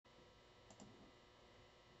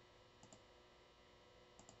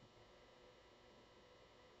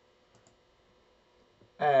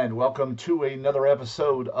And welcome to another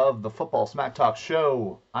episode of the Football Smack Talk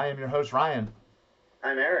Show. I am your host, Ryan.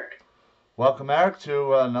 I'm Eric. Welcome, Eric,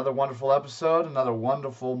 to another wonderful episode, another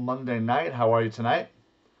wonderful Monday night. How are you tonight?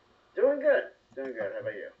 Doing good. Doing good. How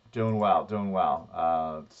about you? Doing well, doing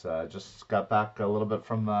well. Just got back a little bit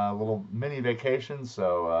from a little mini vacation,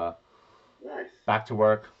 so Nice. back to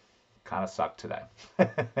work. Kind of sucked today.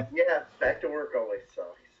 Yeah, back to work always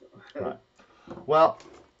sucks. Right. Well,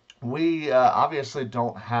 we obviously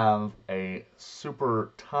don't have a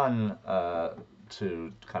super ton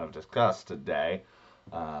to kind of discuss today.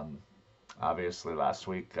 Um, Obviously, last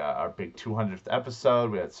week, our big 200th episode,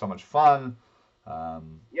 we had so much fun.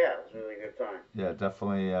 Um, Yeah, it was a really good time. yeah,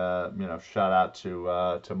 definitely, shout out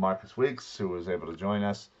to Marcus Weeks, who was able to join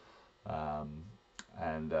us, um,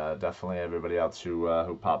 and definitely everybody else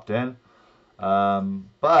who popped in.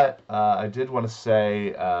 But I did want to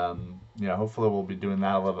say, hopefully we'll be doing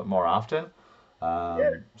that a little bit more often.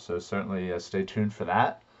 Yeah. So certainly stay tuned for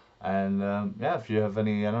that. And yeah, if you have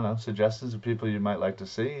any, I don't know, suggestions of people you might like to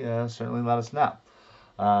see, certainly let us know.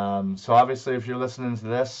 So obviously, if you're listening to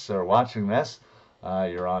this or watching this,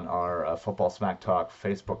 you're on our Football Smack Talk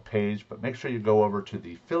Facebook page. But make sure you go over to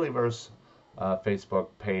the Phillyverse Facebook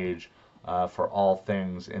page for all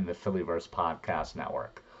things in the Phillyverse Podcast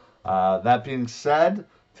Network. That being said,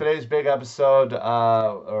 today's big episode,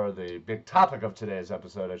 or the big topic of today's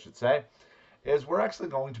episode, I should say, is we're actually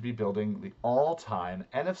going to be building the all-time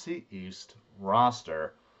NFC East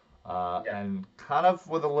roster, Yeah. and kind of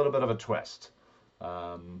with a little bit of a twist.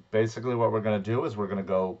 Basically, what we're going to do is we're going to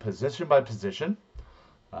go position by position,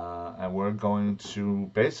 and we're going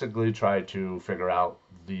to basically try to figure out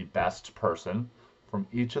the best person from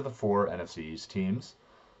each of the four NFC East teams,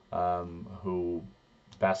 who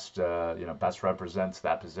best represents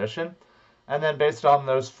that position. And then based on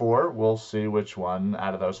those four, we'll see which one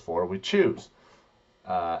out of those four we choose.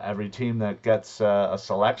 Every team that gets a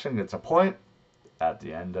selection gets a point. At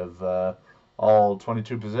the end of all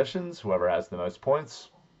 22 positions, whoever has the most points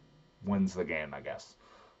wins the game, I guess.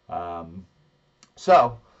 Um,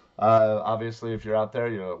 Obviously, if you're out there,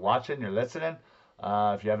 you're watching, you're listening,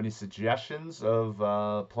 if you have any suggestions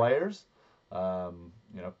of players,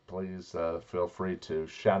 please feel free to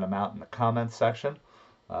shout them out in the comments section.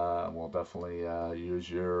 We'll definitely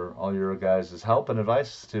use all your guys' help and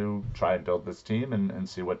advice to try and build this team and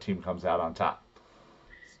see what team comes out on top.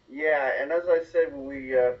 Yeah, and as I said when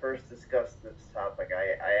we first discussed this topic,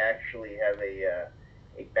 I actually have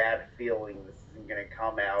a bad feeling this isn't going to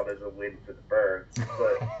come out as a win for the Birds.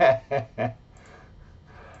 But, yeah.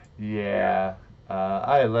 Yeah.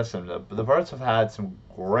 I listen. The Birds have had some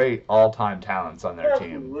great all-time talents on their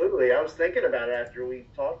team. Absolutely. I was thinking about it after we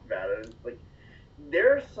talked about it. It's like,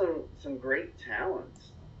 there are some great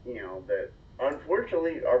talents, that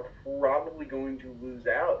unfortunately are probably going to lose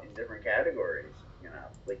out in different categories.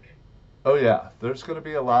 Like Oh yeah, there's going to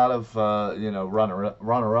be a lot of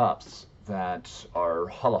runner-ups that are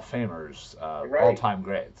Hall of Famers, right. all-time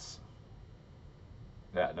greats.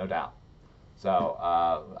 Yeah, no doubt. So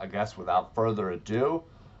I guess without further ado,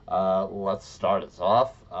 let's start us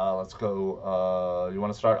off. Let's go. You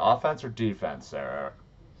want to start offense or defense, there, Eric?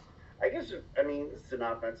 I guess I mean this is an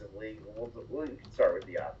offensive league. We can start with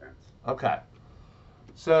the offense. Okay.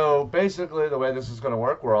 So basically, the way this is going to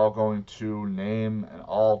work, we're all going to name an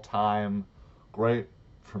all-time great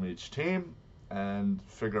from each team and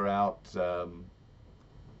figure out,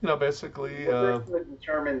 basically. We're first going to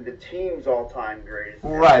determine the team's all-time greatest,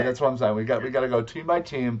 and Right, then that's what I'm saying. We got to go team by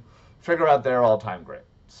team, figure out their all-time great.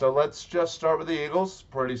 So let's just start with the Eagles.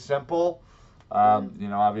 Pretty simple.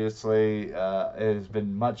 mhm. Obviously, it has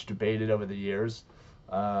been much debated over the years.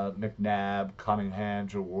 McNabb, Cunningham,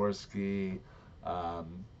 Jaworski.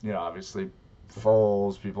 Obviously,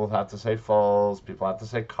 Foles. People have to say Foles. People have to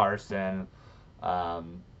say Carson.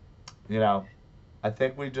 Um, you know, I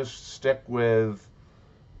think we just stick with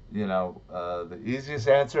the easiest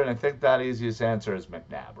answer, and I think that easiest answer is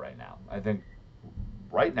McNabb right now. I think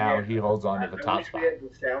right now Yeah. he holds on to the I top wish we spot. had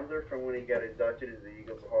the sounder from when he got inducted into the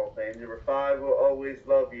Eagles Hall of Fame. Number 5 will always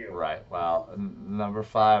love you. Right. Well, number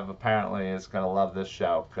five apparently is going to love this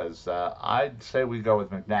show because I'd say we go with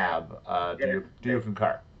McNabb. Do Yeah, you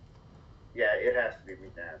concur? yeah, it has to be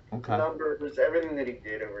McNabb. Okay. Numbers, everything that he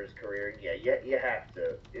did over his career. Yeah, you have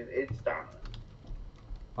to. It's dominant.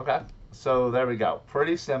 Okay. So there we go.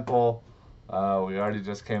 Pretty simple. We already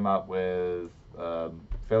just came up with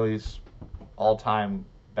Philly's all-time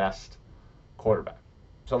best quarterback.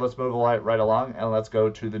 So let's move right along and let's go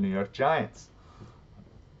to the New York Giants.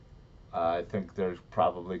 I think there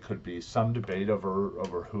probably could be some debate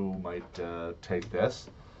over who might take this.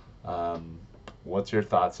 Um, what's your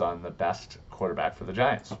thoughts on the best quarterback for the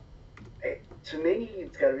Giants? To me,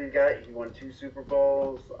 it's got to be the guy. He won 2 Super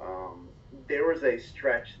Bowls. There was a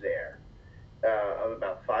stretch there of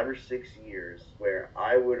about 5 or 6 years where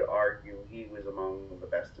I would argue he was among the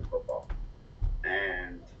best in football,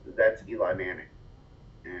 and that's Eli Manning.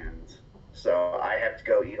 And so I have to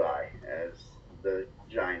go Eli as the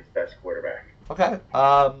Giants' best quarterback. Okay.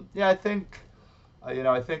 Yeah, I think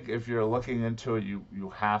I think if you're looking into it,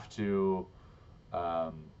 you have to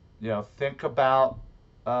um, think about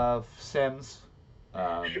Sims.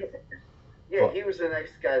 Um, Sure. Yeah, but he was the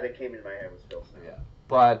next guy that came into my head was Phil Simms. yeah,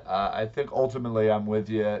 but I think ultimately I'm with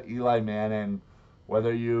you, Eli Manning.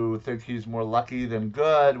 Whether you think he's more lucky than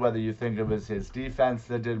good, whether you think it was his defense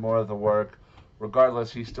that did more of the work,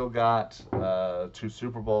 regardless, he still got 2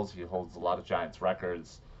 Super Bowls. He holds a lot of Giants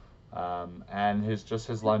records, and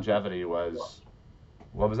his longevity was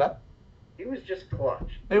what was that? He was just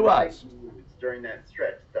clutch. He He was was. making moves during that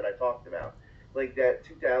stretch that I talked about, like that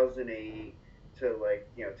 2008 to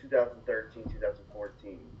 2013,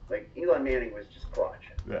 2014. Like Eli Manning was just clutch.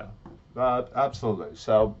 Yeah, absolutely.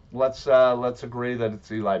 So let's agree that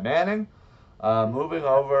it's Eli Manning. Moving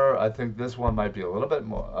over, I think this one might be a little bit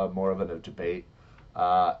more of a debate.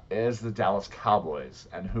 Is the Dallas Cowboys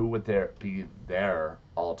and who would be their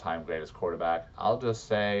all-time greatest quarterback? I'll just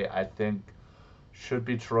say I think should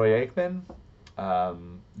be Troy Aikman.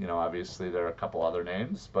 Obviously there are a couple other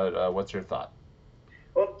names, but what's your thought?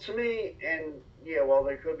 Well, to me, and yeah, while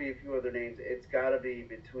there could be a few other names, it's got to be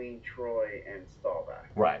between Troy and Staubach.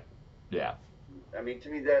 Right. Yeah. I mean, to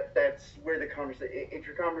me, that's where the conversation. If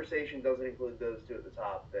your conversation doesn't include those two at the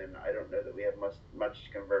top, then I don't know that we have much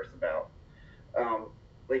to converse about. Um,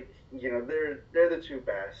 they're the two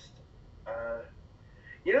best. Uh,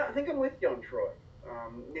 I think I'm with you on Troy.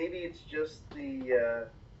 Maybe it's just the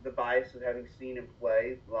bias of having seen him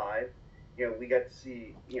play live. We got to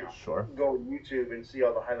see Sure. go on YouTube and see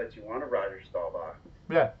all the highlights you want of Roger Staubach,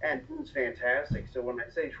 Yeah. and he was fantastic. So when I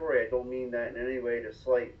say Troy, I don't mean that in any way to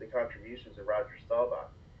slight the contributions of Roger Staubach,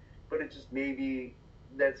 but it just maybe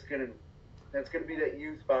that's gonna that's gonna be that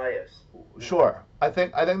youth bias. Sure. I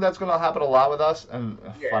think that's going to happen a lot with us, and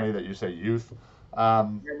Yeah, funny that you say youth.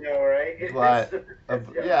 Um, you know, right?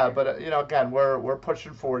 but yeah, Yeah. but again, we're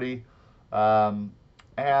pushing 40, um,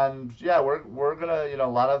 and yeah, we're gonna a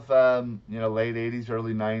lot of late 80s,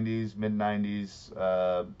 early 90s, mid 90s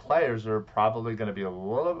players are probably going to be a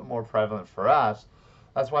little bit more prevalent for us.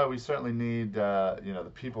 That's why we certainly need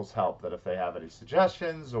the people's help. That if they have any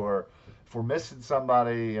suggestions or if we're missing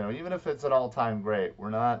somebody, even if it's an all-time great, we're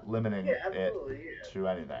not Yeah, limiting it absolutely. Yeah. to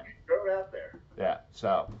anything. Throw it out there. Yeah.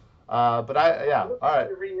 So, yeah. Look, All I'm right.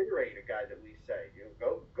 to reiterate a guy that we say.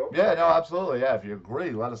 Go Yeah, for no, it. absolutely. Yeah, if you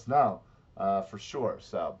agree, let us know for sure.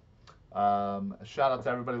 So, shout out to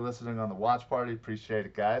everybody listening on the watch party. Appreciate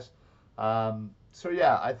it, guys. So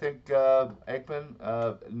yeah, I think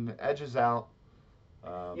Aikman edges out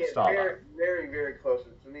Yeah, Staubach. very, very, very close.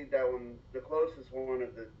 To me, that one, the closest one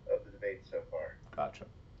of the debate so far. Gotcha.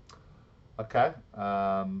 Okay.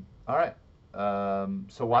 All right.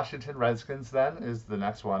 So Washington Redskins then is the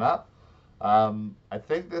next one up. I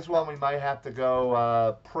think this one we might have to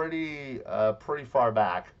go pretty far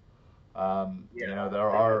back. Yeah, There they got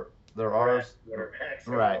are there are harassed quarterbacks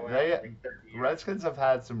over the right. last They like 30 years. Redskins have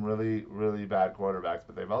had some really really bad quarterbacks,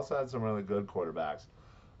 but they've also had some really good quarterbacks.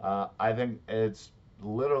 I think it's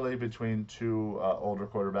literally between two older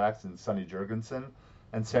quarterbacks in Sonny Jurgensen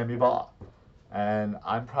and Sammy Mhm. Baugh, and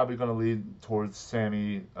I'm probably going to lead towards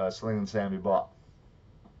Slinging Sammy Baugh.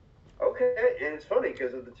 Okay, and it's funny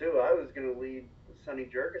because of the two, I was going to lead Sonny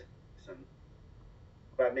Jurgensen,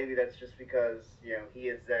 but maybe that's just because he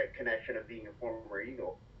has that connection of being a former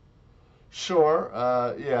Eagle. Sure,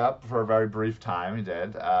 yeah, for a very brief time he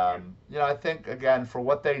did. Yeah. I think again for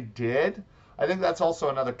what they did, I think that's also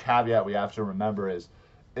another caveat we have to remember is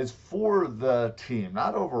for the team,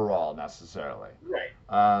 not overall necessarily. Right.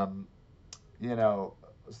 Um, you know,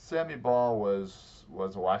 Sammy Ball was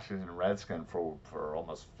a Washington Redskin for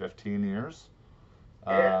almost 15 years.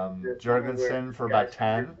 Yeah. To the point where Jurgensen for about guys'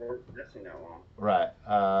 careers 10. weren't missing that long. Right.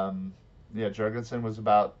 Yeah, Jurgensen was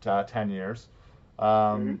about 10 years. Hmm.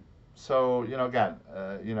 Um, so again,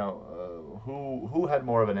 who had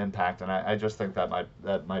more of an impact, and I just think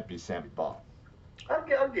that might be Sammy Ball. I'll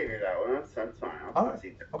give you that one. That's fine. I'll All right.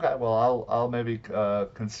 concede that. Okay. Well, I'll maybe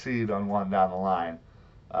concede on one down the line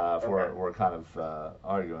if Okay. we're kind of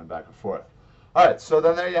arguing back and forth. All right. So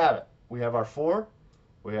then there you have it. We have our four.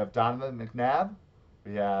 We have Donovan McNabb.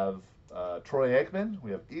 We have Troy Aikman.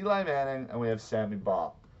 We have Eli Manning, and we have Sammy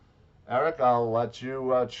Ball. Eric, I'll let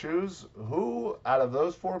you choose who out of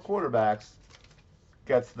those four quarterbacks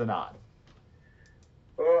gets the nod.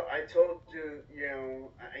 I told you,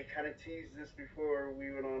 I kind of teased this before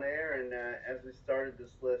we went on air, and as we started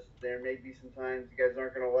this list, there may be some times you guys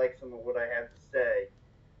aren't going to like some of what I have to say.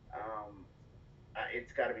 Um,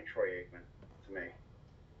 it's got to be Troy Aikman to me.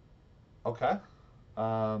 Okay.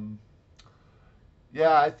 Um,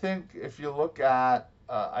 yeah, I think if you look at,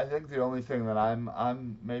 I think the only thing that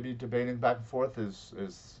I'm maybe debating back and forth is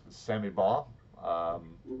Sammy Baugh.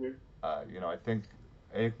 Um, Hmm. I think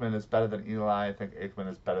Aikman is better than Eli. I think Aikman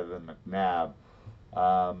is better than McNabb.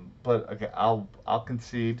 But okay, I'll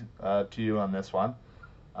concede to you on this one,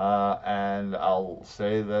 and I'll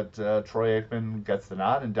say that Troy Aikman gets the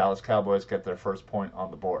nod, and Dallas Cowboys get their first point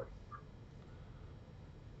on the board.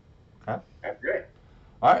 Okay. That's great.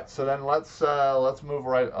 All right. So then let's move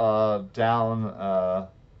right down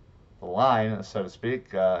the line, so to speak,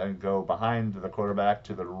 and go behind the quarterback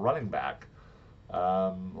to the running back.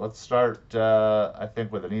 Let's start, I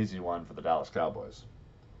think, with an easy one for the Dallas Cowboys.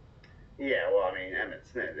 Yeah, well, I mean,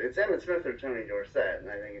 Emmitt Smith. It's Emmitt Smith or Tony Dorsett, and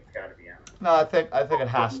I think it's got to be Emmitt. No, I think it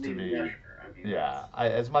has to Leading be. rusher. I mean, Yeah,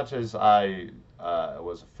 as much as I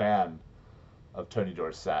was a fan of Tony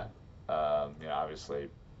Dorsett, obviously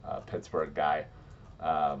Pittsburgh guy.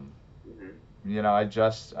 Um, mm-hmm. I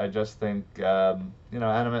just think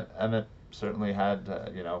Emmett certainly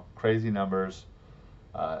had crazy numbers,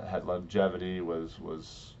 had longevity,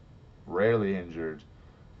 was rarely injured,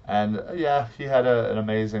 and yeah, he had an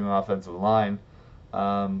amazing offensive line.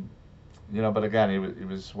 Um, but again, he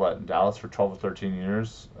was what in Dallas for 12 or 13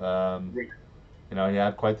 years. He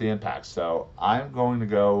had quite the impact. So I'm going to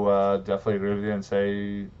go definitely agree with you and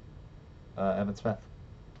say Emmitt Smith.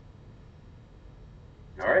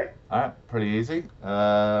 All right. All right, pretty easy.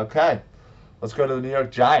 Okay, let's go to the New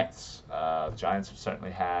York Giants. The Giants have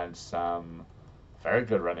certainly had some very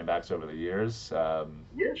good running backs over the years.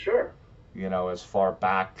 Yeah, sure. As far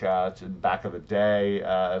back to the back of the day,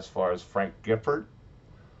 as far as Frank Gifford,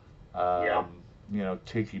 Yeah.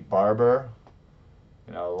 Tiki Barber.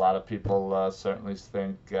 A lot of people certainly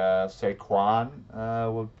think Saquon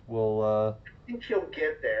will I think he'll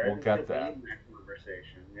get there. will I think get he'll be there. in that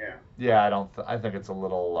conversation. Yeah. Yeah, I don't. I think it's a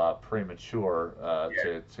little premature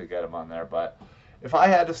Yeah. to get him on there. But if I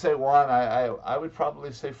had to say one, I would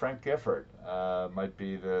probably say Frank Gifford. Might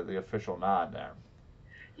be the official nod there.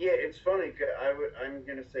 Yeah, it's funny. I'm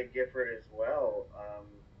gonna say Gifford as well.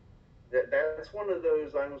 That's one of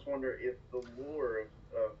those. I almost wonder if the lure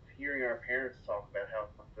of hearing our parents talk about how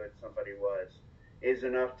good somebody was is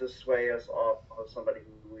enough to sway us off of somebody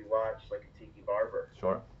who we watch, like a Tiki Barber.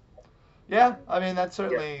 Sure. Yeah, I mean Yeah. that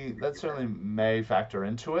certainly may factor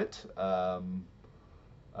into it. And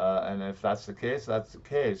if that's the case, that's the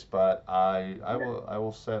case. But Yeah. I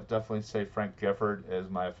will definitely say Frank Gifford is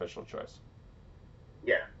my official choice.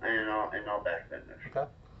 Yeah, and I'll back that notion. Okay.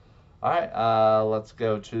 All right. Let's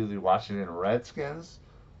go to the Washington Redskins.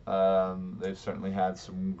 They've certainly had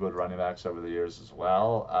some good running backs over the years as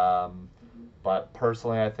well. But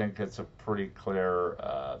personally, I think it's a pretty clear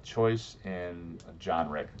choice in John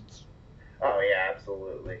Riggins. Oh yeah,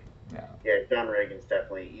 absolutely. Yeah. Yeah, John Reagan's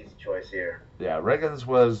definitely an easy choice here. Yeah, Riggins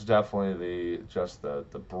was definitely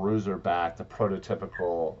the bruiser back, the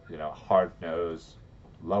prototypical, hard nose,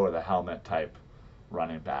 lower the helmet type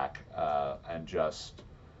running back, and just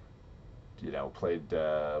played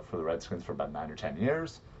for the Redskins for about 9 or 10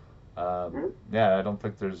 years. Mhm. Yeah, I don't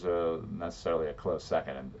think there's necessarily a close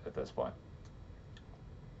second at this point.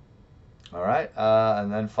 All right,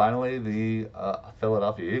 and then finally the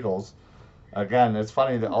Philadelphia Eagles. Again, it's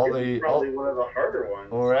funny that all This is the probably one of the harder ones.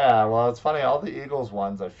 oh yeah, well it's funny all the Eagles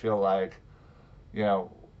ones. I feel like you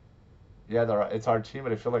know yeah, it's our team,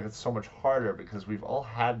 but I feel like it's so much harder because we've all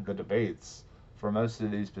had the debates for most of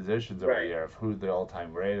these positions over the Right. year of who the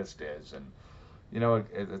all-time greatest is, and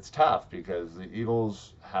it's tough because the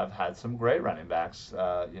Eagles have had some great running backs.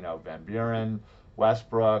 Van Buren,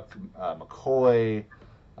 Westbrook, McCoy.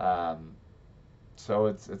 Um, so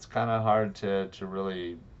it's kind of hard to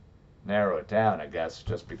really narrow it down, I guess,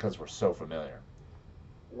 just because we're so familiar.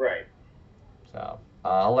 Right. So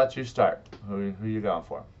I'll let you start. Who you going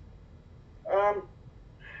for? Um.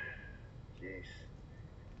 Jeez.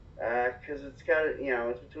 Because it's got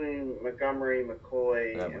it's between Montgomery, Yeah,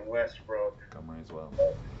 McCoy, and Westbrook. Montgomery as well.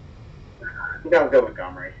 I'm gonna go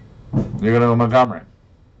Montgomery. You're gonna go Montgomery.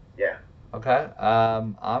 Yeah. Okay.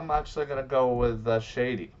 I'm actually gonna go with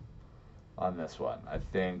Shady on this one. I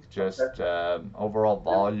think just overall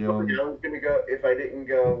volume. I was gonna go if I didn't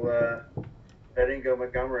go. If I didn't go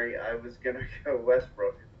Montgomery, I was gonna go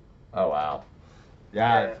Westbrook. Oh wow.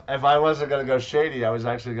 Yeah. Yeah. If I wasn't gonna go Shady, I was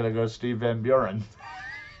actually gonna go Steve Van Buren.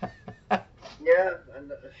 Yeah.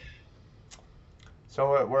 And,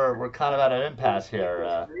 So we're kind of at an impasse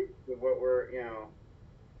here. What we're.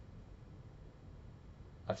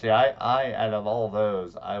 See, I out of all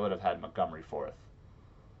those, I would have had Montgomery fourth.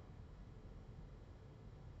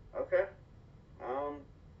 Okay. Um.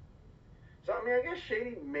 So I mean, I guess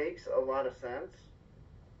Shady makes a lot of sense.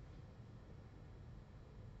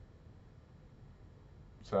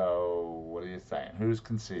 So what are you saying? Who's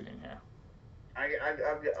conceding here?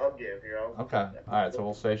 I'll give here. Okay. All right. So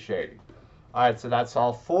we'll say Shady. All right. So that's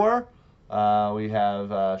all four. We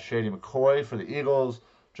have Shady McCoy for the Eagles,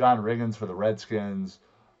 John Riggins for the Redskins,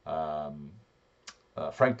 um,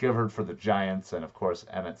 Frank Gifford for the Giants, and of course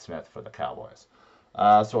Emmett Smith for the Cowboys.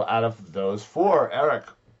 So out of those four, Eric,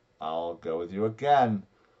 I'll go with you again.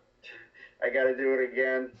 I got to do it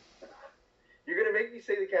again. You're gonna make me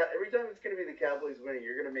say the Cow. Every time it's gonna be the Cowboys winning,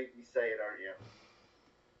 you're gonna make me say it, aren't you?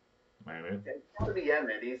 Maybe. It's gotta be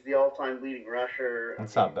Emmett. He's the all-time leading rusher.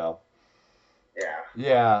 What's up, Bill? Yeah.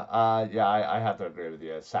 Yeah, I have to agree with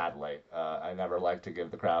you. Sadly, I never like to give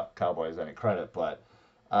the Cowboys any credit, but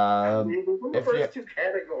I mean, in the if you, first two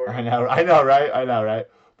categories. I know, right? I know, right?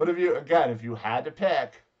 But if you had to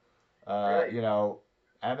pick, Right. you know,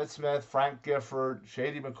 Emmett Smith, Frank Gifford,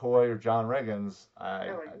 Shady McCoy, or John Riggins,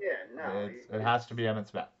 No, yeah, no. it has to be Emmett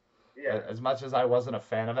Smith. Yeah. As much as I wasn't a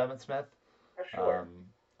fan of Emmett Smith, Sure.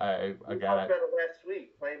 I We get talked it. about it last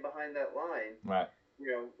week, playing behind that line. Right.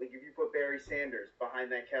 Like if you put Barry Sanders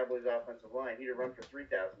behind that Cowboys offensive line, he'd have run for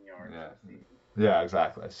 3,000 yards Yeah. this season. Yeah,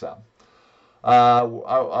 exactly. So,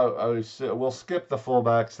 we'll skip the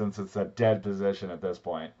fullback since it's a dead position at this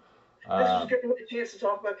point. This was Um, giving me a chance to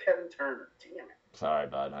talk about Kevin Turner. Damn it. Sorry,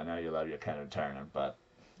 bud. I know you love your Kevin Turner, but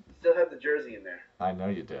Still have the jersey in there. I know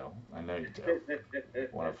you do. I know you do.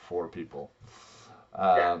 One of four people.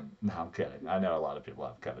 Yeah. No, I'm kidding. I know a lot of people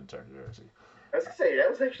have Kevin Turner jersey. I was gonna say that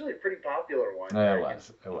was actually a pretty popular one. Yeah, it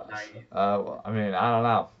was. It was. Well, I mean, I don't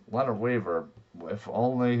know. Leonard Weaver. If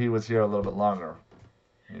only he was here a little bit longer.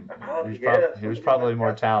 He was probably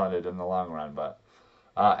more talented in the long run. But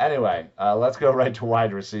anyway, let's go right to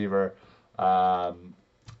wide receiver. Um,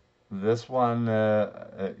 this one,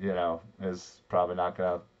 is probably not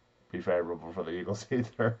going to be favorable for the Eagles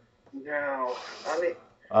either. No, I mean,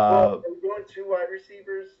 well, Uh, are we going two wide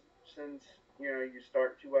receivers since you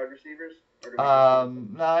start two wide receivers, or do we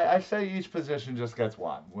just do? no, I say each position just gets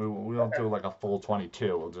one. We don't Okay, do like a full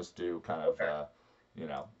 22. We'll just do kind of, okay,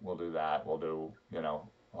 we'll do that. We'll do,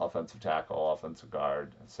 offensive tackle, offensive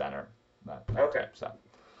guard, center, that okay. type stuff.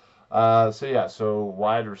 So yeah, so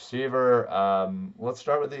wide receiver. Let's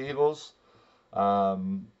start with the Eagles.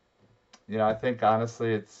 Um, I think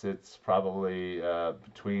honestly, it's probably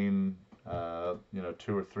between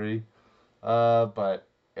two or three. But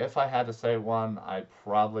if I had to say one, I'd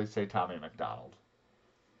probably say Tommy McDonald.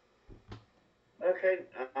 Okay,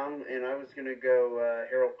 and I was gonna go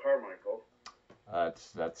Harold Carmichael.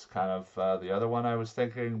 That's kind of the other one I was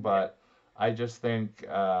thinking, but I just think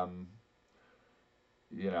Hall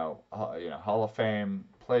of Fame,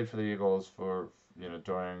 played for the Eagles for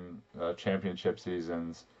during championship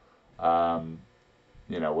seasons. Um,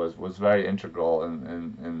 was very integral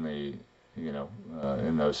in the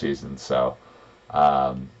in those seasons. So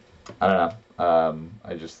um, I don't know.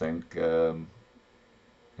 I just think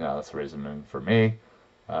that's the reason for me.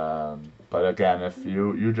 But again, if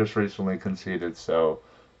you just recently conceded, so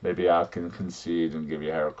maybe I can concede and give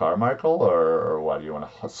you Harold Carmichael, or what do you want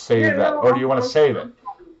to Yeah, save that, no, or do you want to save it, I'm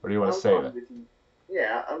fine. or do you want to I'm save fine it? with you.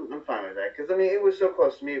 Yeah, I'm fine with that because I mean it was so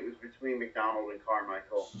close to me. It was between McDonald and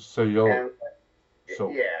Carmichael, So you'll and so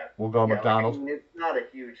yeah, we'll go yeah. Like I McDonald. mean, it's not a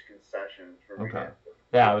huge concession for me Okay. to.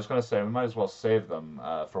 Yeah, I was going to say we might as well save them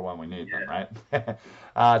for when we need them, Yeah.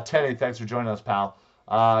 right? Teddy, thanks for joining us, pal.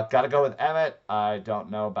 Got to go with Emmett. I don't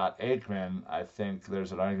know about Aikman. I think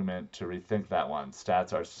there's an argument to rethink that one.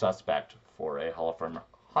 Stats are suspect for a Hall of Famer,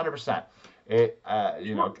 100%. I've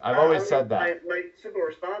I always mean, said my, that. my simple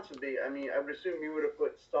response would be, I mean, I would assume you would have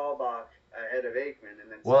put Staubach ahead of Aikman,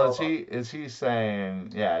 and then Well, Staubach. is he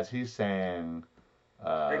saying? Yeah, is he saying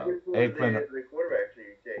Like, which one of Aikman? the quarterbacks are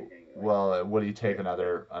you taking? Like, Well, would he take yeah,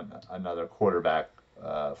 another quarterback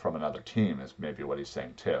from another team? Is maybe what he's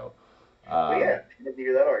saying too. well, Um, yeah, I'd love to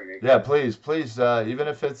hear that argument Yeah, because please, even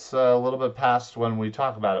if it's a little bit past when we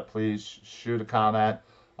talk about it, please shoot a comment.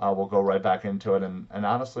 We'll go right back into it, and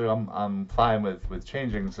honestly, I'm fine with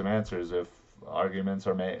changing some answers if arguments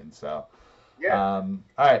are made. So, yeah, all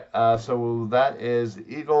right, so that is the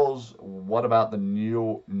Eagles. What about the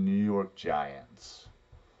New York Giants?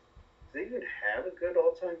 do they even have a good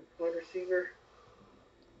all-time wide receiver?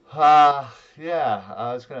 Yeah,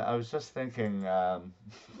 I was just thinking. Like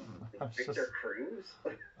I was just. Victor Cruz?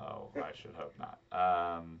 Oh, I should hope not.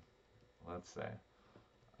 Let's see.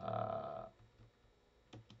 Uh,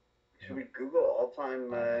 Should we Google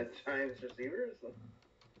all-time Giants receivers?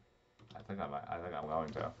 I think I'm going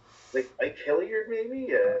to. Like Ike Hilliard,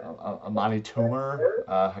 maybe? Amani Toomer,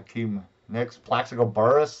 Hakeem Nicks, Plaxico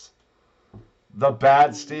Burress, the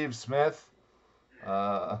bad Steve Smith.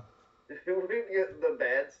 Who would get the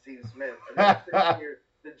bad Steve Smith? I'm just here.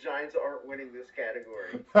 The Giants aren't winning this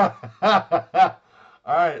category.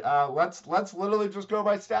 All right, let's literally just go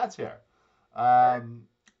by stats here. Right.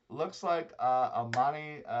 Looks like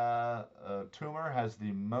Amani Toomer has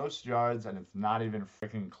the most yards, and it's not even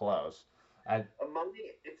freaking close. At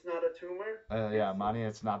Amani, it's not a tumor. yeah, Amani,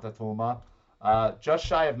 it's not the Tuma. Just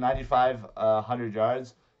shy of 9,500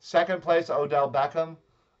 yards. Second place, Odell Beckham,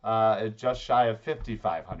 is just shy of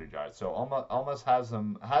 5,500 yards. So almost has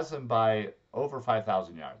him by over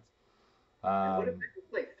 5,000 yards. And what if Um, it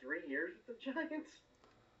was like 3 years with the Giants?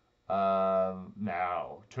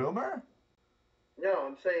 now Toomer, No,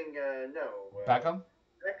 I'm saying no. Beckham.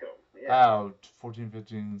 Beckham. Yeah. Oh, 14,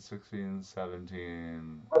 15, 16,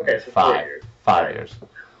 17, Okay, so 4 five, years. 5 years.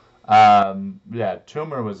 Yeah,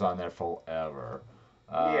 Toomer was on there forever.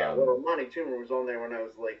 Yeah, Um, well, Monty Toomer was on there when I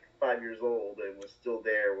was like 5 years old and was still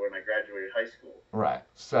there when I graduated high school. right.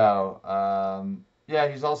 So, yeah,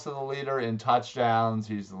 he's also the leader in touchdowns.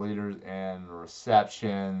 He's the leader in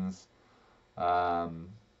receptions. Um,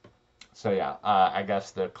 so yeah, I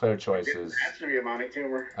guess the clear choice It is, has to be a Monty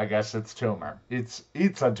Toomer. I guess it's Toomer. It's a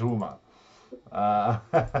Toomer. Uh,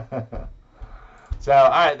 So, all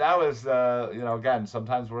right, that was again,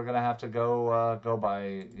 sometimes we're gonna have to go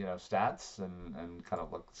by stats and kind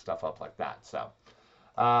of look stuff up like that. So,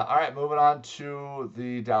 all right, moving on to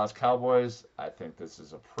the Dallas Cowboys. I think this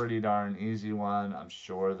is a pretty darn easy one. I'm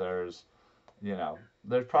sure there's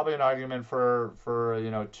probably an argument for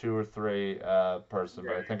two or three person,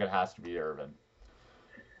 but I think it has to be Irvin.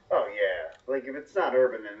 Oh yeah, like if it's not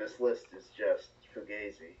Urban, then this list is just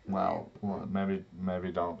Fugazi. Well,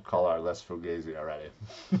 maybe don't call our list Fugazi already.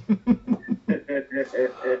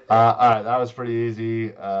 All right, that was pretty easy.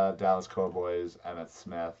 Dallas Cowboys, Emmitt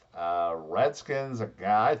Smith. Redskins, a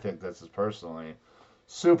guy, I think this is personally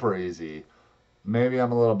super easy. Maybe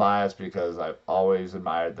I'm a little biased because I've always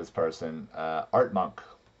admired this person, Art Monk.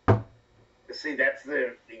 See, that's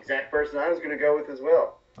the exact person I was going to go with as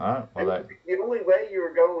well. All right, well, The only way you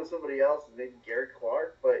were going with somebody else is maybe Gary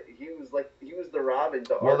Clark, but he was the Robin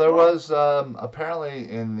to well, Art there Monk. was apparently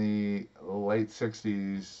in the late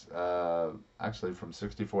 '60s, actually from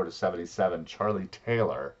 '64 to '77, Charlie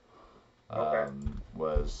Taylor Okay.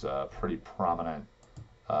 was a pretty prominent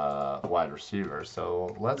wide receiver.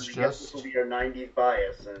 So let's I guess this will just be our '90s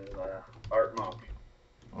bias and Art Monk.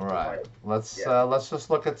 all right. Yeah. Let's just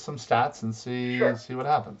look at some stats and Sure. see what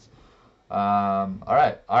happens. All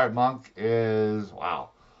right. Art Monk is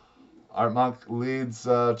wow. Art Monk leads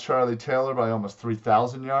Charlie Taylor by almost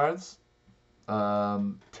 3,000 yards.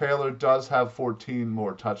 Taylor does have 14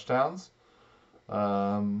 more touchdowns.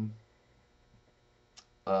 Um,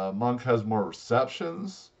 Monk has more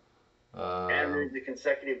receptions. And the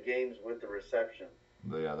consecutive games with the reception.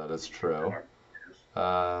 Yeah, that is true.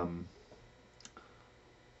 Um,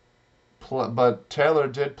 but Taylor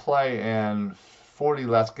did play in 40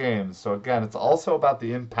 less games. So again, it's also about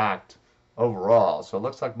the impact overall. So it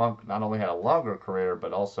looks like Monk not only had a longer career,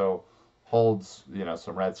 but also holds,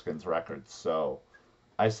 some Redskins records. So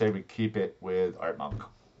I say we keep it with Art Monk.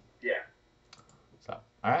 Yeah. So,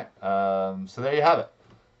 all right. So there you have it.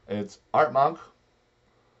 It's Art Monk.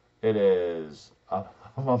 It is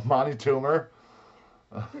Monty Toomer.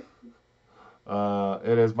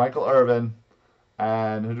 It is Michael Irvin.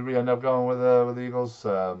 And who did we end up going with the Eagles?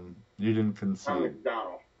 You didn't Tom concede.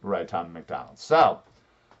 McDonald. Right, Tom McDonald. So,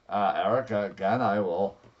 Eric, again, I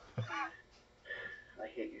will. I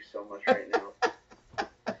hate you so much right now.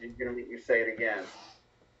 You're gonna make me say it again.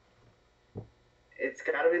 It's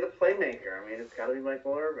got to be the playmaker. I mean, it's got to be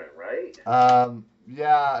Michael Irvin, right?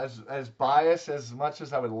 Yeah, as biased as much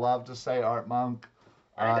as I would love to say Art Monk,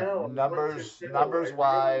 I know. numbers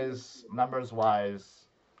wise,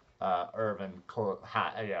 Irvin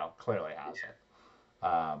clearly has it.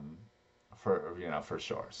 For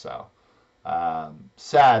sure. So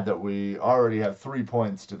sad that we already have 3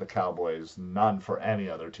 points to the Cowboys, none for any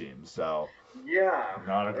other team. So Yeah.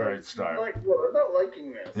 not a great start. I'm not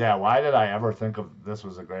liking this. Yeah, why did I ever think of this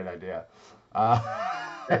was a great idea? And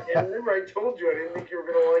remember, I told you I didn't think you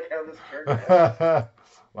were gonna like how this turned out.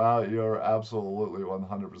 Well, you're absolutely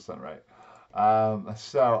 100% right. All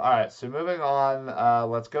right, so moving on,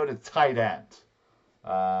 let's go to tight end.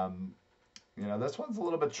 This one's a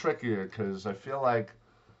little bit trickier because I feel like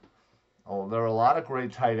there were a lot of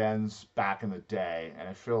great tight ends back in the day, and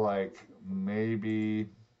I feel like maybe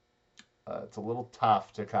it's a little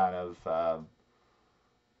tough to kind of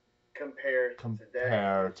Compared to today,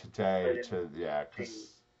 compare today but it to yeah, changed.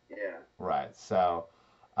 because Yeah. right. So,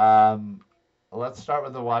 um, let's start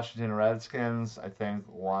with the Washington Redskins. I think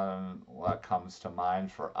one what comes to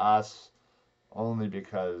mind for us only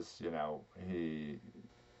because he's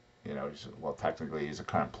well technically he's a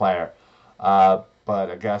current player, but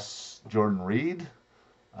I guess Jordan Reed.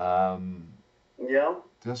 Um, Yeah.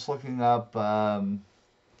 just looking up,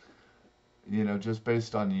 just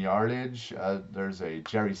based on yardage, there's a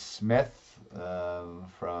Jerry Smith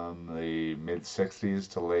from the mid '60s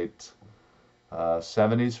to late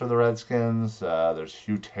 '70s for the Redskins. There's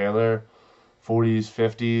Hugh Taylor, '40s,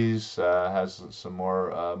 '50s, has some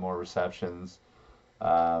more receptions.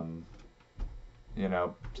 Um,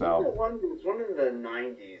 so. It was one in the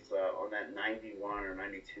 '90s on that '91 or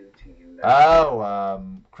 '92 team that. Oh,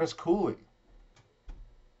 Chris Cooley.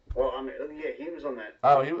 Well, I mean, yeah, he was on that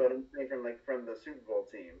Oh, team, but I'm saying from the Super Bowl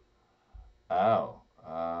team. oh,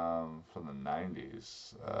 from the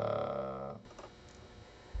 '90s.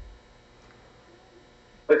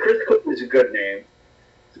 But Chris Cook is a good name.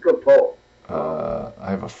 It's a good poll. I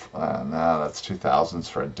have no, that's 2000s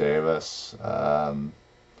for Davis.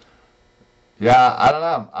 Yeah, I don't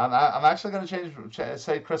know. I'm actually going to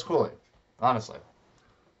say Chris Cooley, honestly.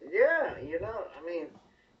 Yeah, I mean,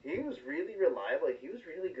 he was really reliable. He was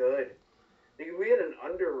really good. Like, we had an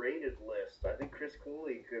underrated list. I think Chris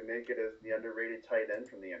Cooley could make it as the underrated tight end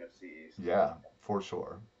from the NFC East. Yeah, for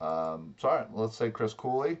sure. Sorry, let's say Chris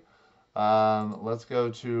Cooley. Let's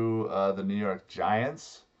go to the New York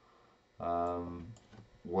Giants. Um,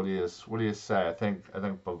 what do you say? I think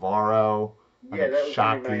Bavaro. I Yeah, think that was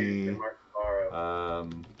going to be my answer, Shockey. Mark Bavaro.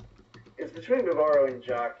 Um, It's between Bavaro and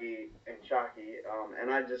Shockey,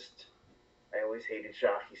 and I always hated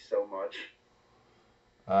Shockey so much.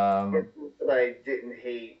 But um, I didn't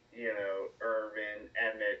hate, Irvin,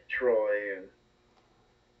 Emmett, Troy, and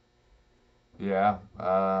yeah.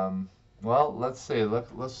 Well, let's see.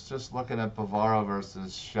 Let's just looking at Bavaro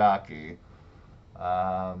versus Shockey.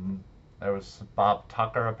 Um, there was Bob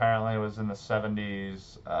Tucker apparently was in the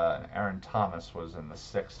 '70s, and Aaron Thomas was in the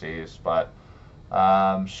 '60s. But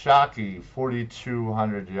Shockey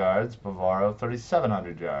 4,200 yards, Bavaro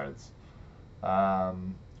 3,700 yards.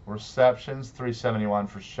 Um, Receptions 371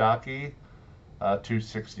 for Shockey,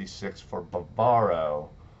 266 for Bavaro.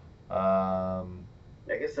 Um,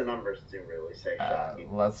 I guess the numbers do really say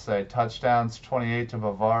Shockey. let's say touchdowns 28 to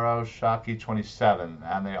Bavaro, Shockey 27,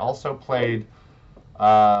 and they also played.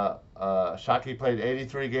 Shockey played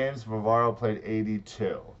 83 games, Bavaro played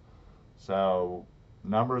 82. So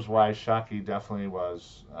numbers wise, Shockey definitely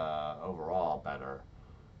was overall better.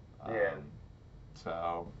 Yeah, Um,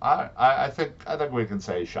 so I think we can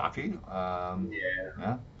say Shockey. yeah,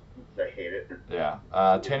 Yeah, I hate it. yeah.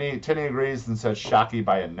 Tinny agrees and says Shockey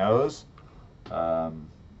by a nose. Um,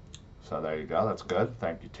 so there you go. That's good.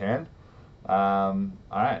 Thank you, Tin. All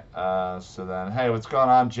right. So then, hey, what's going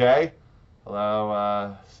on, Jay?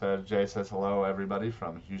 Hello. So Jay says hello, everybody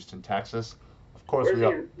from Houston, Texas. Of course, Where's we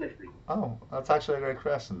he are. listening? Oh, that's actually a great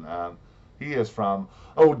question. He is from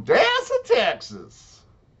Odessa, Texas.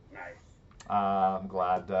 Nice. I'm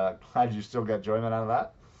glad you still get enjoyment out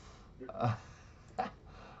of that.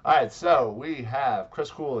 All right, so we have Chris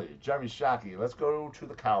Cooley, Jeremy Shockey. Let's go to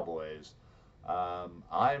the Cowboys.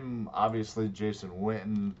 I'm obviously Jason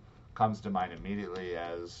Witten comes to mind immediately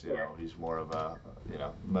as Yeah. he's more of a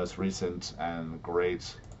most recent and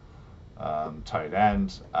great tight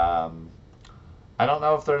end. I don't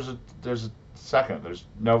know if there's a second. There's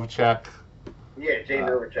Novacek. Yeah, Jay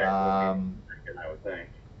Novacek Um, would be second, I would think.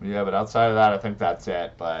 yeah, but outside of that, I think that's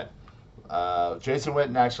it. But Jason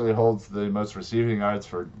Witten actually holds the most receiving yards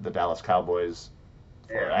for the Dallas Cowboys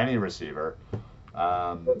for Yeah. any receiver.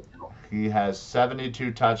 He has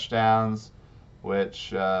 72 touchdowns,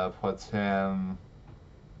 which puts him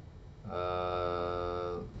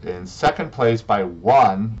in second place by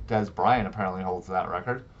one. Des Bryant apparently holds that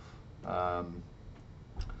record. Um,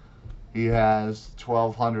 he has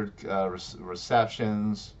 1,200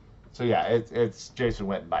 receptions. So yeah, it's Jason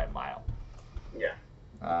Witten by a mile. Yeah.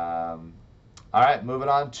 All right, moving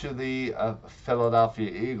on to the Philadelphia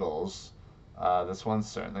Eagles. This one's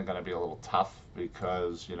certainly going to be a little tough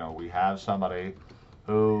because we have somebody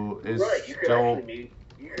who is Right. You could still.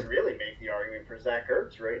 you could really make the argument for Zach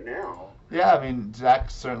Ertz right now. Yeah, I mean Zach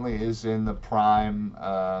certainly is in the prime,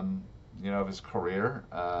 of his career.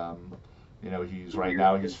 He's right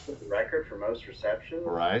now he's the record for most receptions.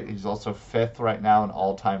 right. He's also fifth right now in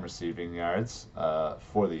all-time receiving yards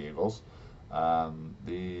for the Eagles.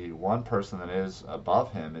 The one person that is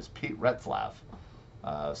above him is Pete Retzlaff.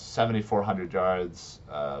 7,400 yards,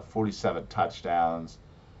 47 touchdowns,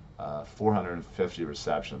 450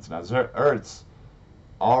 receptions. Now, Ertz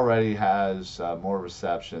already has more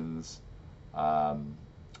receptions, um,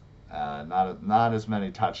 not as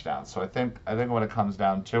many touchdowns. So I think when it comes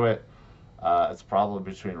down to it, it's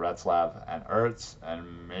probably between Retzlaff and Ertz,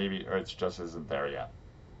 and maybe Ertz just isn't there yet.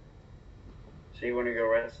 So you want to go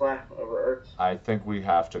Retzlaff over Ertz? I think we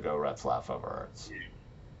have to go Retzlaff over Ertz.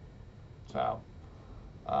 So,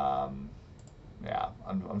 um, yeah,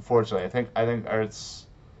 unfortunately, I think Ertz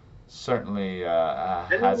certainly I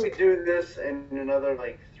think has. we do this in another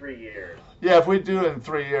like 3 years. Yeah, if we do it in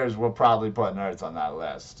 3 years, we'll probably put Ertz on that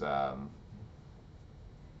list. Of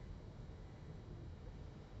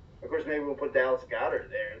course, maybe we'll put Dallas Goddard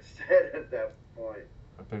there instead at that point.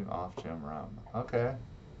 Ripping off Jim Rome. Okay,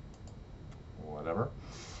 whatever.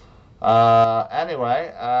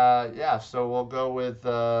 Anyway, yeah. So we'll go with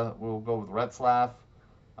Retzlaff.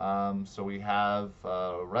 So we have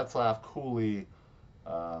Retzlaff, Cooley,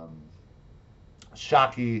 um,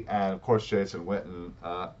 Shockey, and of course Jason Witten.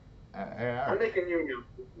 I'm Eric, making you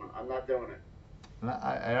no. I'm not doing it.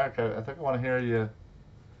 Eric, I think I want to hear you.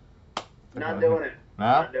 Not doing it. No?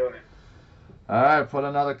 Not doing it. All right, put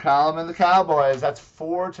another column in the Cowboys. That's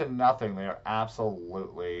 4-0. They are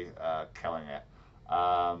absolutely killing it.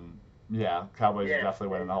 Yeah, Cowboys are definitely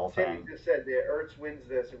winning the whole Timmy thing. just said that Ertz wins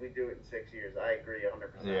this if we do it in 6 years. I agree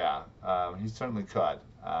 100%. Yeah, he certainly could.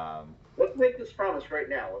 Let's make this promise right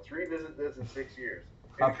now. Let's revisit this in 6 years.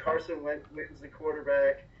 And Okay. Carson Wentz wins the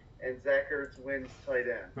quarterback, and Zach Ertz wins tight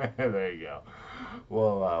end. There you go.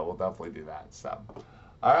 We'll definitely do that. So,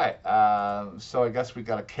 all right. So I guess we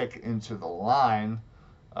got to kick into the line.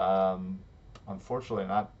 Unfortunately,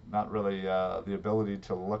 not really the ability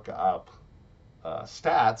to look up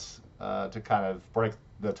stats to kind of break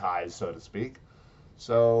the ties, so to speak.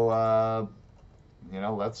 So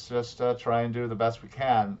let's just try and do the best we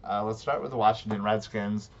can. Let's start with the Washington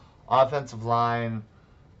Redskins offensive line.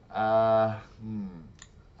 Uh, hmm,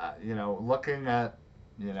 looking at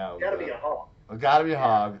Got to be a hawk. Gotta be a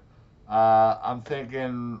hog. I'm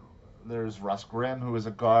thinking there's Russ Grimm, who was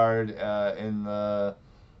a guard in the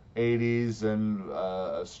 80s and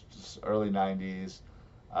early 90s.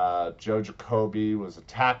 Joe Jacoby was a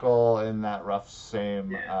tackle in that rough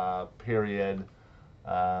same period.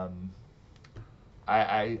 Those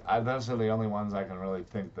are the only ones I can really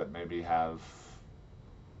think that maybe have,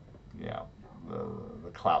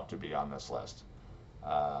 the clout to be on this list.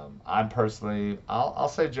 I'm personally, I'll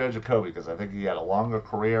say Joe Jacoby because I think he had a longer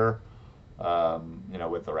career,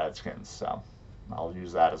 with the Redskins. So I'll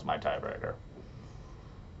use that as my tiebreaker.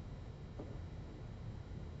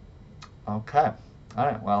 Okay. All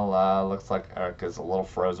right. Well, looks like Eric is a little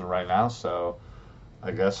frozen right now, so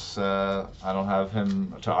I guess I don't have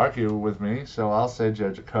him to argue with me. So I'll say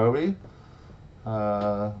Joe Jacoby.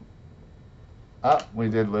 We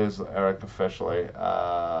did lose Eric officially.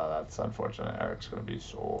 That's unfortunate. Eric's going to be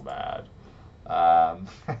so bad. Um,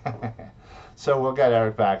 so we'll get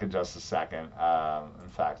Eric back in just a second. In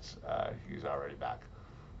fact, he's already back.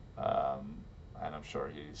 And I'm sure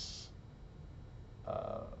he's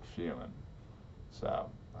fuming. So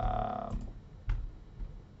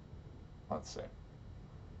let's see.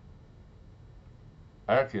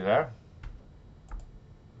 Eric, you there?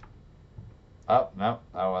 Oh, no,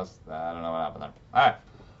 I don't know what happened there. All right.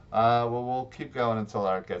 Well, we'll keep going until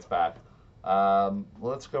Eric gets back.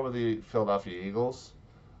 Let's go with the Philadelphia Eagles.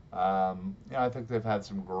 I think they've had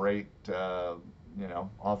some great,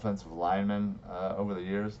 offensive linemen over the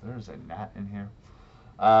years. There's a gnat in here.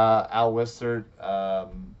 Al Wistert,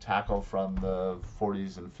 tackle from the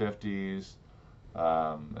 40s and 50s.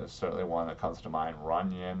 There's certainly one that comes to mind.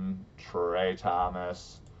 Runyon, Trey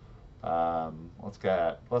Thomas. Let's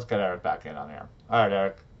get Eric back in on here. All right,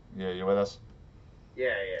 Eric, you with us? Yeah.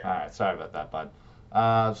 All right, sorry about that, bud.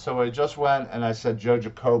 So I just went and I said Joe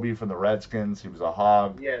Jacoby from the Redskins. He was a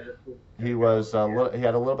hog. Yeah. He was he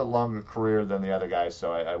had a little bit longer career than the other guys,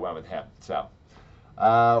 so I went with him. So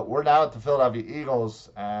we're now at the Philadelphia Eagles,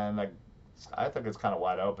 and I think it's kind of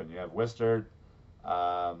wide open. You have Wistert,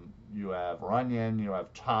 you have Runyon, you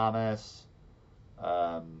have Thomas.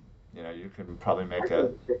 You can probably make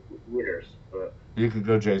Peters, but you could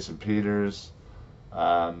go Jason Peters.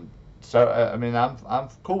 So I mean, I'm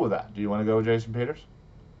cool with that. Do you want to go with Jason Peters?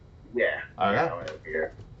 yeah. All right. Yeah.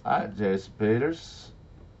 All right, Jason Peters.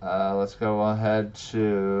 Let's go ahead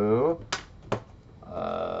to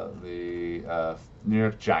the New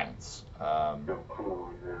York Giants. Oh, come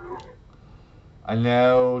on now. I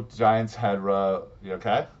know Giants had. You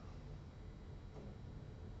okay?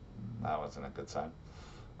 That wasn't a good sign.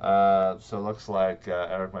 So it looks like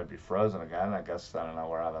Eric might be frozen again. I guess, I don't know,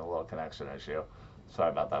 we're having a little connection issue. Sorry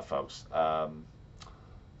about that, folks.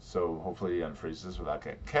 So hopefully he unfreezes without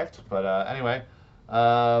getting kicked. But anyway,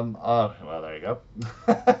 oh, well, there you go.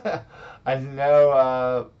 I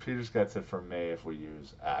know Peters gets it from me if we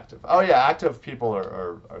use active. Oh, yeah, active people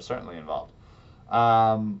are certainly involved.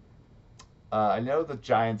 Um, I know the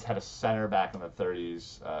Giants had a center back in the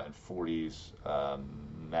 30s and 40s,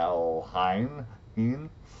 Mel Hine.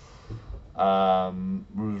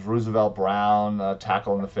 Roosevelt Brown,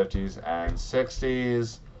 tackle in the 50s and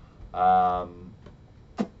 60s. Um,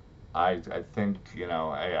 I think, hey,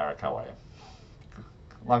 Eric, how are you?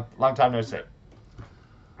 Long time no see.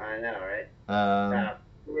 I know, right? Um,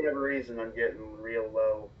 For whatever reason, I'm getting real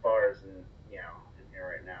low bars in here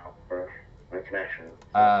right now for my connection.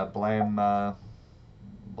 So. blame the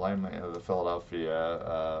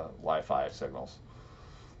Philadelphia Wi-Fi signals.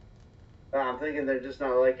 I'm thinking they're just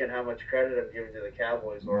not liking how much credit I'm giving to the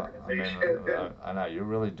Cowboys Well, I mean, organization. I know you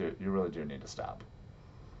really do need to stop.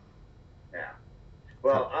 Yeah.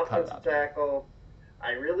 Well, Cut it offensive out. tackle.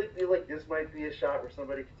 I really feel like this might be a shot where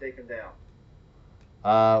somebody could take him down.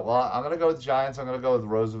 Well, I'm gonna go with Giants. I'm gonna go with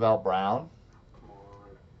Roosevelt Brown. Come on.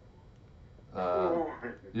 Come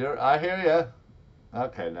Uh, on. I hear you.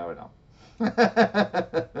 Okay, no, we don't.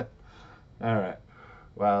 All right.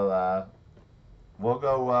 Well, we'll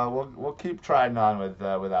go. We'll keep trying on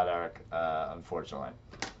without Eric. Unfortunately.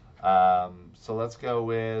 So let's go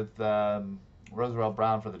with Roosevelt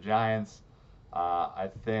Brown for the Giants. I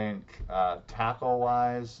think tackle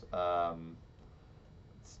wise,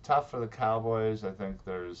 it's tough for the Cowboys. I think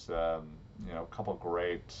there's a couple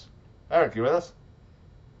great. Eric, you with us?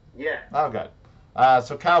 Yeah. Oh, good.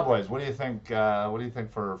 So Cowboys, what do you think? What do you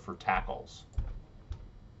think for tackles?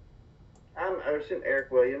 I would assume Eric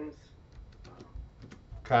Williams.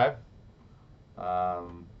 Okay.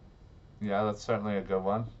 Um, yeah, that's certainly a good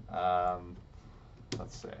one.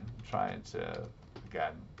 Let's see. I'm trying to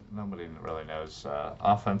again. Nobody really knows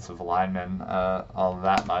offensive linemen all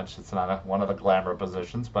that much. It's not one of the glamour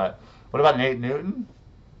positions. But what about Nate Newton?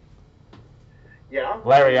 Yeah.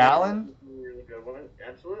 Larry Allen? A really good one.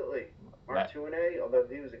 Absolutely. La- Mark Tuinei, although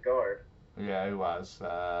he was a guard. yeah, he was.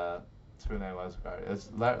 Tune was a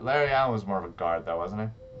guard. Larry Allen was more of a guard, though, wasn't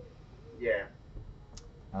he? Yeah.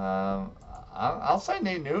 I'll say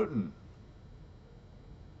Nate Newton.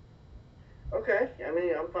 Okay. I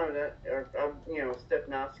mean, I'm fine with that. Or,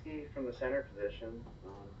 Stepnoski from the center position.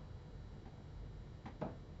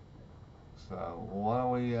 So why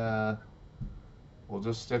don't we'll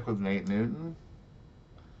just stick with Nate Newton.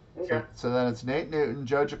 Okay. So then it's Nate Newton,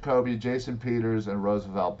 Joe Jacoby, Jason Peters, and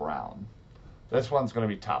Roosevelt Brown. This one's going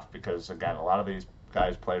to be tough because again, a lot of these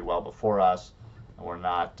guys played well before us, and we're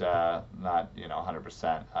not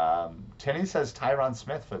 100%. Tinney says Tyron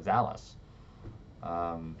Smith for Dallas.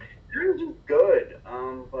 They're just good.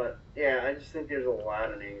 But yeah, I just think there's a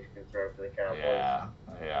lot of names you can throw for the Cowboys. Yeah,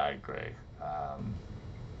 I agree.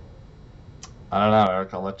 I don't know,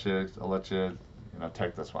 Eric. I'll let you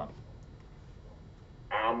take this one.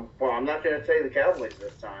 Well, I'm not going to say the Cowboys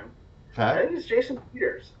this time. I Okay. think it's Jason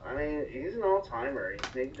Peters. I mean, he's an all-timer.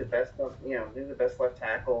 He's maybe the best, maybe the best left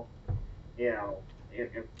tackle, you know, in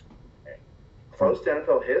close to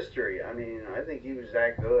NFL history. I mean, I think he was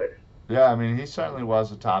that good. Yeah, I mean, he certainly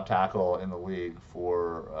was a top tackle in the league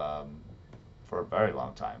for a very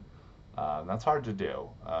long time. That's hard to do,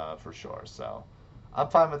 for sure. So I'm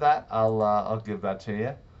fine with that. I'll give that to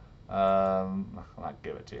you. Not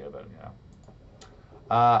give it to you, but you know.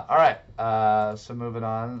 All right. So moving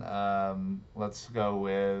on. Let's go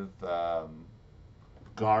with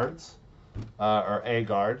guards or a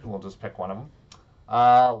guard. We'll just pick one of them.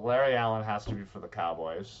 Larry Allen has to be for the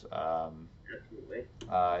Cowboys. Absolutely.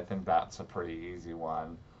 I think that's a pretty easy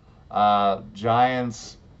one.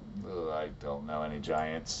 Giants. I don't know any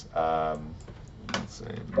Giants. Let's see.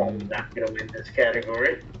 Probably not going to win this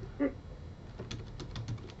category.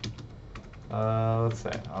 Let's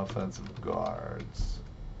say offensive guards.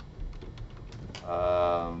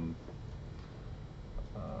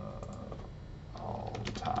 All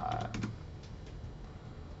time.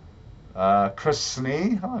 Chris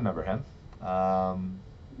Snee. I remember him. Yeah.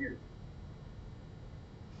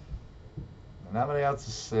 And nobody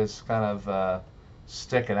else is kind of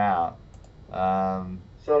sticking out.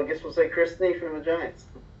 So I guess we'll say Chris Snee from the Giants.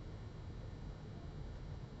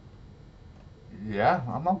 Yeah,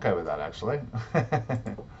 I'm okay with that actually.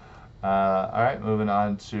 All right, moving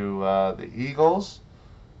on to the Eagles.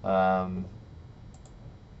 Um,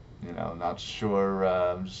 not sure.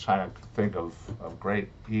 I'm just trying to think of great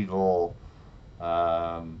Eagle,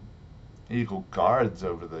 Eagle guards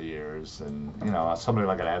over the years, and somebody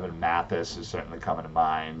like an Evan Mathis is certainly coming to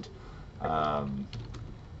mind. Um,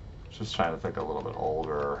 just trying to think a little bit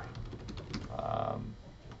older. Um,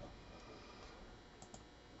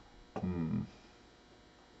 hmm.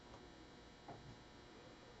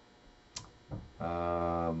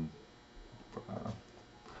 Um,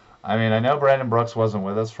 I mean, I know Brandon Brooks wasn't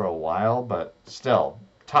with us for a while, but still,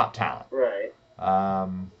 top talent. Right.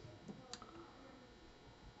 Um,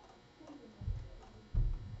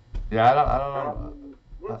 yeah, I don't know.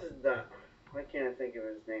 What's his name? Why can't I think of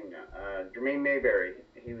his name now? Jermaine Mayberry.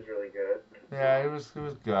 He was really good. Yeah, he was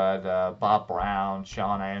good. Bob Brown,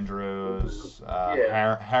 Sean Andrews,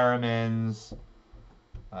 Yeah. Harrimans.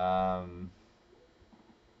 Um,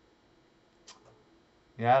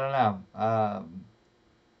 yeah, I don't know.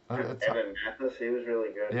 Evan Mathis. He was really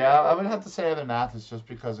good. Yeah, I would have to say Evan Mathis just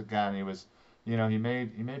because again he was, he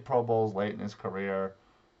made Pro Bowls late in his career,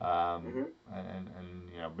 Mm-hmm.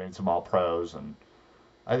 and made some All Pros, and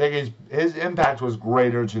I think his impact was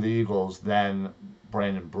greater to the Eagles than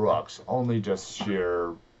Brandon Brooks, only just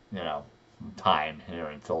sheer time here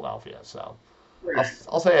in Philadelphia. So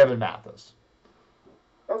I'll say Evan Mathis.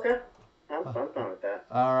 Okay. I'm fine with that.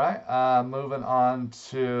 All right, moving on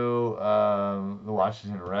to the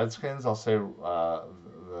Washington Redskins. I'll say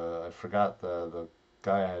I forgot the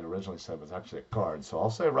guy I had originally said was actually a guard, so I'll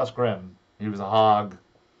say Russ Grimm. He was a hog,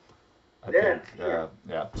 I Yeah, think. sure.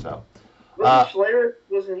 Yeah, so. Wasn't Schler?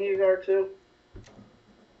 Wasn't he a guard too?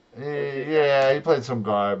 Yeah, he played some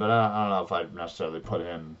guard, but I don't know if I'd necessarily put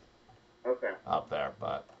him Okay. up there.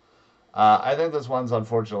 But I think this one's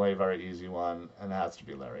unfortunately a very easy one, and it has to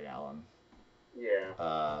be Larry Allen.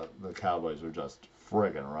 Yeah. The Cowboys were just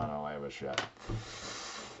friggin' running away with shit.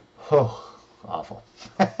 Oh, awful.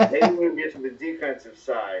 Maybe when we get to the defensive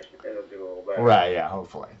side, it'll do a little better. Right, yeah,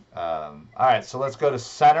 hopefully. All right, so let's go to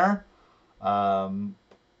center. The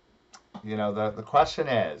question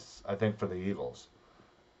is, I think for the Eagles,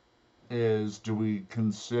 is do we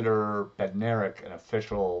consider Bednarik an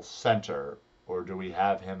official center, or do we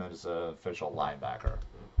have him as an official linebacker?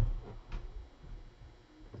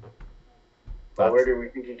 Well, where do we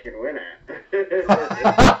think he can win at?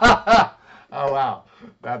 Oh, wow.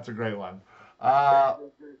 That's a great one.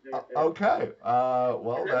 Okay.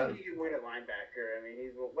 Well, I then. think he can win at linebacker. I mean,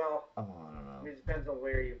 he's, well, I don't know. it depends on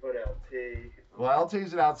where you put LT. Well,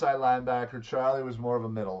 LT's an outside linebacker. Charlie was more of a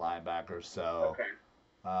middle linebacker, so Okay.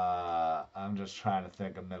 I'm just trying to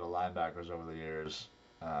think of middle linebackers over the years.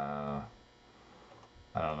 I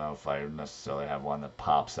don't know if I necessarily have one that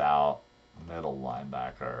pops out. Middle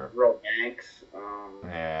linebacker. Earl Banks.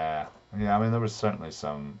 Yeah. I mean, there was certainly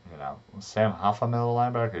some, Sam Huff, a middle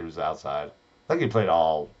linebacker, he was outside. I think he played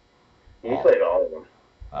all. He played all of them.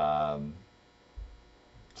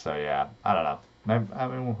 So, yeah, I don't know. Maybe, I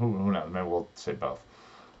mean, who knows? Maybe we'll say both.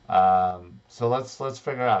 So let's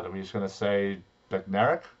figure out. Are we just going to say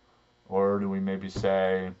Bednarik? Or do we maybe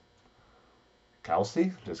say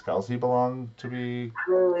Kelsey? Does Kelsey belong to be?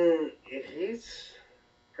 He's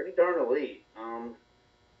pretty darn elite.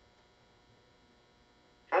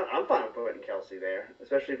 I'm fine with putting Kelsey there,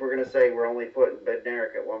 especially if we're going to say we're only putting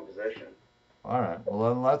Bednarik at one position. All right. Well,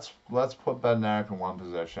 then let's put Bednarik in one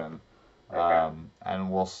position, Okay. and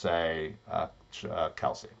we'll say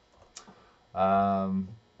Kelsey. All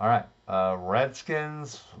right.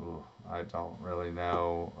 Redskins. Ooh, I don't really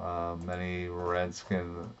know many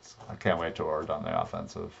Redskins. I can't wait till we're done the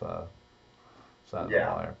offensive side of the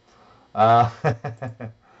ball here.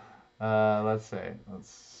 Let's see.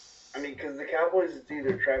 I mean, because the Cowboys, it's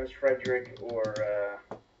either Travis Frederick or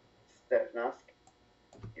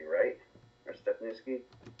Stepnoski, right? Or Stepniski?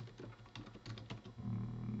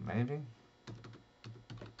 Maybe.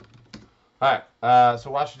 All right.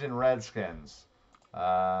 So Washington Redskins.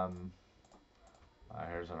 Here's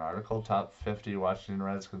an article: Top 50 Washington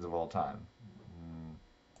Redskins of all time.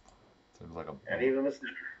 Seems like And even the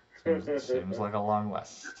center. seems like a long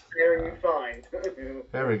list. There you find.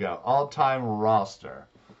 There we go. All-time roster.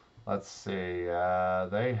 Let's see.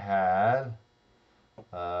 They had.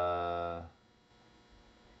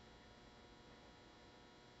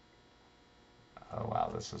 Oh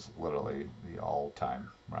wow, this is literally the all-time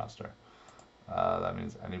roster. That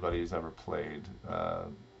means anybody who's ever played.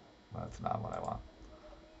 That's not what I want.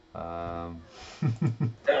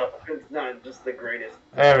 No, it's not just the greatest.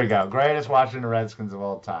 There we go. Greatest Washington Redskins of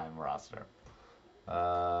all time roster.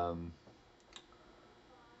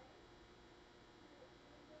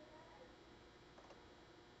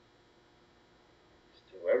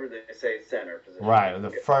 Whoever they say center position. Right, the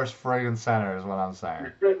first friggin' center is what I'm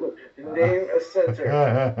saying. Name a center.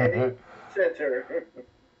 Any center.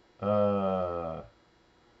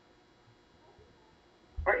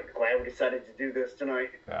 we decided to do this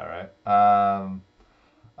tonight. Yeah, right.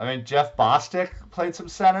 I mean, Jeff Bostic played some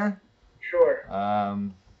center. Sure. All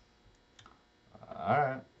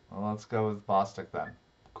right. Well, let's go with Bostic then.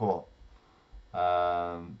 Cool.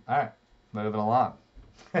 All right. Moving along.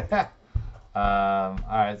 All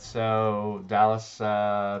right. So Dallas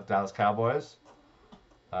Cowboys.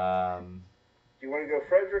 Do you want to go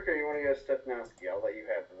Frederick or you want to go Stepnowski? I'll let you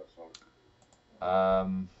have this one.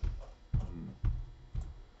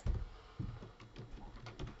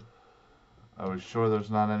 Are we sure there's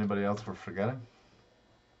not anybody else we're forgetting?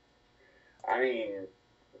 I mean,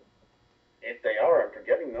 if they are, I'm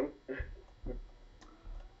forgetting them.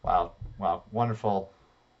 Wow, wonderful.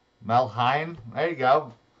 Mel Hein, there you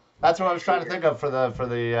go. That's what I was trying to think of for the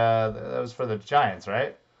that was for the Giants,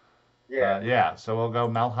 right? Yeah. Yeah. So we'll go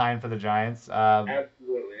Mel Hein for the Giants.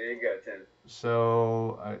 Absolutely. There you go, Tim.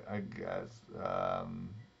 So I guess,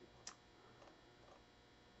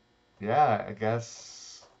 yeah, I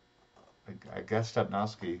guess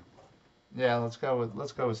Stepnowski. Yeah, let's go with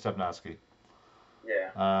Stepnowski.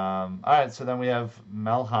 Yeah. All right, so then we have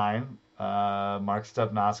Mel Hein, Mark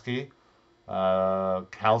Stepnowski,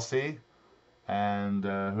 Kelsey, and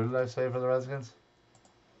who did I say for the Redskins?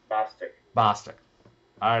 Bostic. Bostic.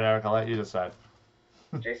 All right, Eric, I'll let you decide.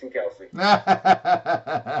 Jason Kelsey.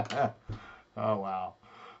 Oh, wow.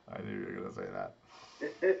 I knew you were going to say that.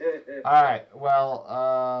 All right,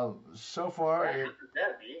 well, so far... The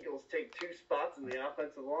Eagles take 2 spots in the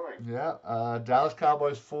offensive line. Yeah, Dallas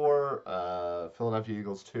Cowboys 4, Philadelphia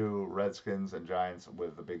Eagles 2, Redskins and Giants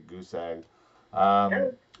with the big goose egg.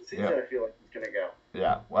 Season, I feel like it's going to go.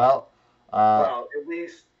 Yeah, well... well, at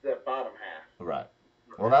least the bottom half. Right.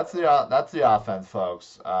 Well, that's the offense,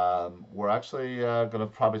 folks. We're actually going to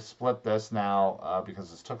probably split this now because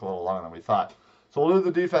this took a little longer than we thought. So we'll do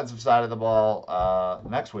the defensive side of the ball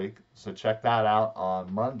next week. So check that out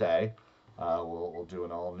on Monday. We'll do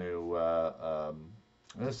an all new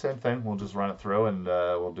the same thing. We'll just run it through and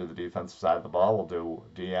we'll do the defensive side of the ball. We'll do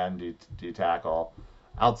DN, D tackle,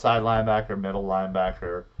 outside linebacker, middle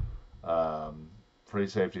linebacker, free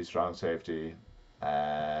safety, strong safety,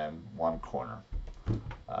 and 1 corner.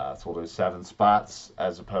 So we'll do 7 spots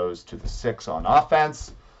as opposed to the 6 on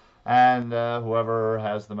offense. And whoever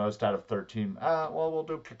has the most out of 13, well, we'll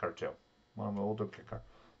do kicker too. We'll do kicker.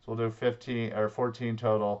 So we'll do 15 or 14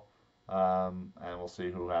 total, and we'll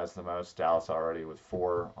see who has the most. Dallas already with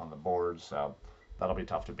 4 on the board, so that'll be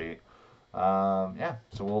tough to beat. Yeah,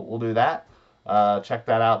 so we'll do that. Check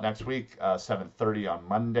that out next week, 7:30 on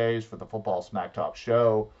Mondays for the Football Smack Talk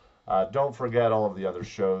show. Don't forget all of the other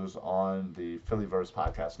shows on the Phillyverse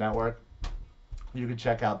Podcast Network. You can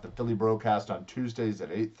check out the Philly Broadcast on Tuesdays at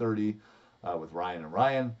 8:30 with Ryan and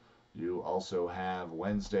Ryan. You also have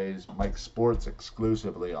Wednesdays, Mike Sports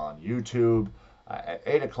exclusively on YouTube at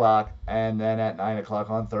 8 o'clock. And then at 9 o'clock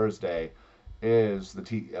on Thursday is the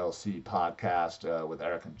TLC Podcast with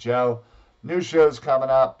Eric and Joe. New shows coming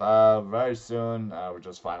up very soon. We're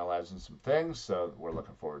just finalizing some things, so we're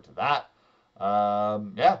looking forward to that.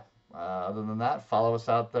 Yeah. Other than that, follow us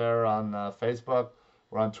out there on Facebook.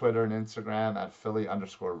 We're on Twitter and Instagram at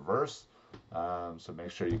Philly_verse. So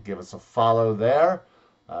make sure you give us a follow there.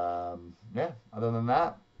 Yeah, other than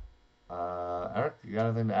that, Eric, you got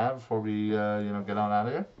anything to add before we get on out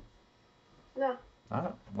of here? No. All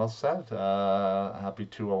right, well said. Happy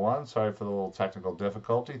 201. Sorry for the little technical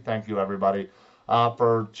difficulty. Thank you, everybody,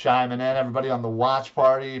 for chiming in. Everybody on the watch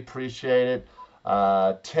party, appreciate it.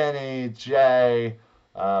 Tinny, Jay,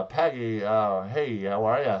 Peggy, hey, how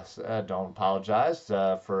are you? Don't apologize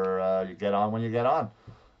for you get on when you get on.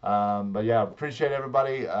 But yeah, appreciate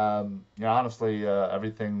everybody. Honestly,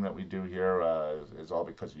 everything that we do here is all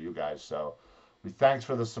because of you guys. So we thanks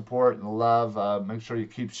for the support and the love. Make sure you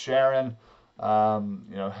keep sharing.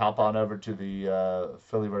 Hop on over to the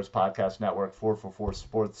Phillyverse Podcast Network 444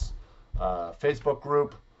 Sports Facebook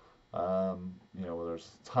group. Where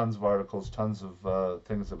there's tons of articles, tons of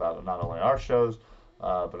things about not only our shows,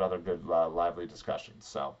 but other good, lively discussions.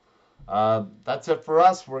 So that's it for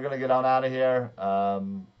us. We're going to get on out of here.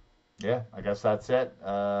 Yeah, I guess that's it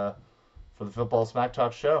for the Football Smack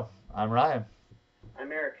Talk show. I'm Ryan.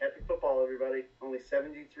 I'm Eric. Happy football, everybody. Only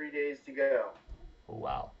 73 days to go.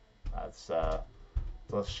 Wow. That's a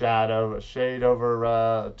shade over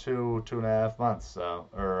 2.5 months.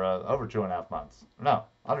 Or over 2.5 months. No,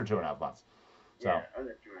 under 2.5 months. So, yeah,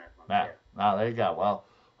 under 2.5 months. Yeah. There you go. Well,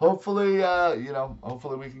 hopefully,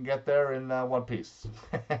 hopefully we can get there in one piece.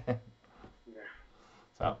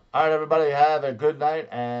 So, all right, everybody, have a good night,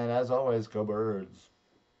 and as always, go Birds.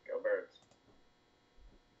 Go Birds.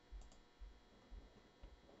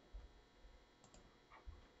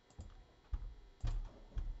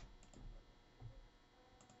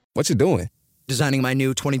 What you doing? Designing my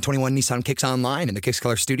new 2021 Nissan Kicks online in the Kicks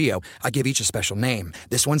Color Studio. I give each a special name.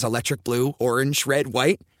 This one's electric blue, orange, red,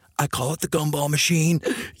 white. I call it the Gumball Machine.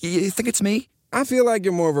 You think it's me? I feel like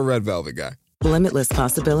you're more of a Red Velvet guy. Limitless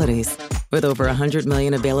possibilities. With over 100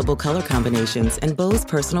 million available color combinations and Bose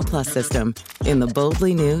Personal Plus system in the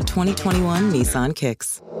boldly new 2021 Nissan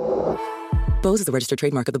Kicks. Bose is a registered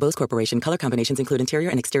trademark of the Bose Corporation. Color combinations include interior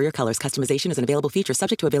and exterior colors. Customization is an available feature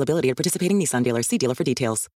subject to availability at participating Nissan dealers. See dealer for details.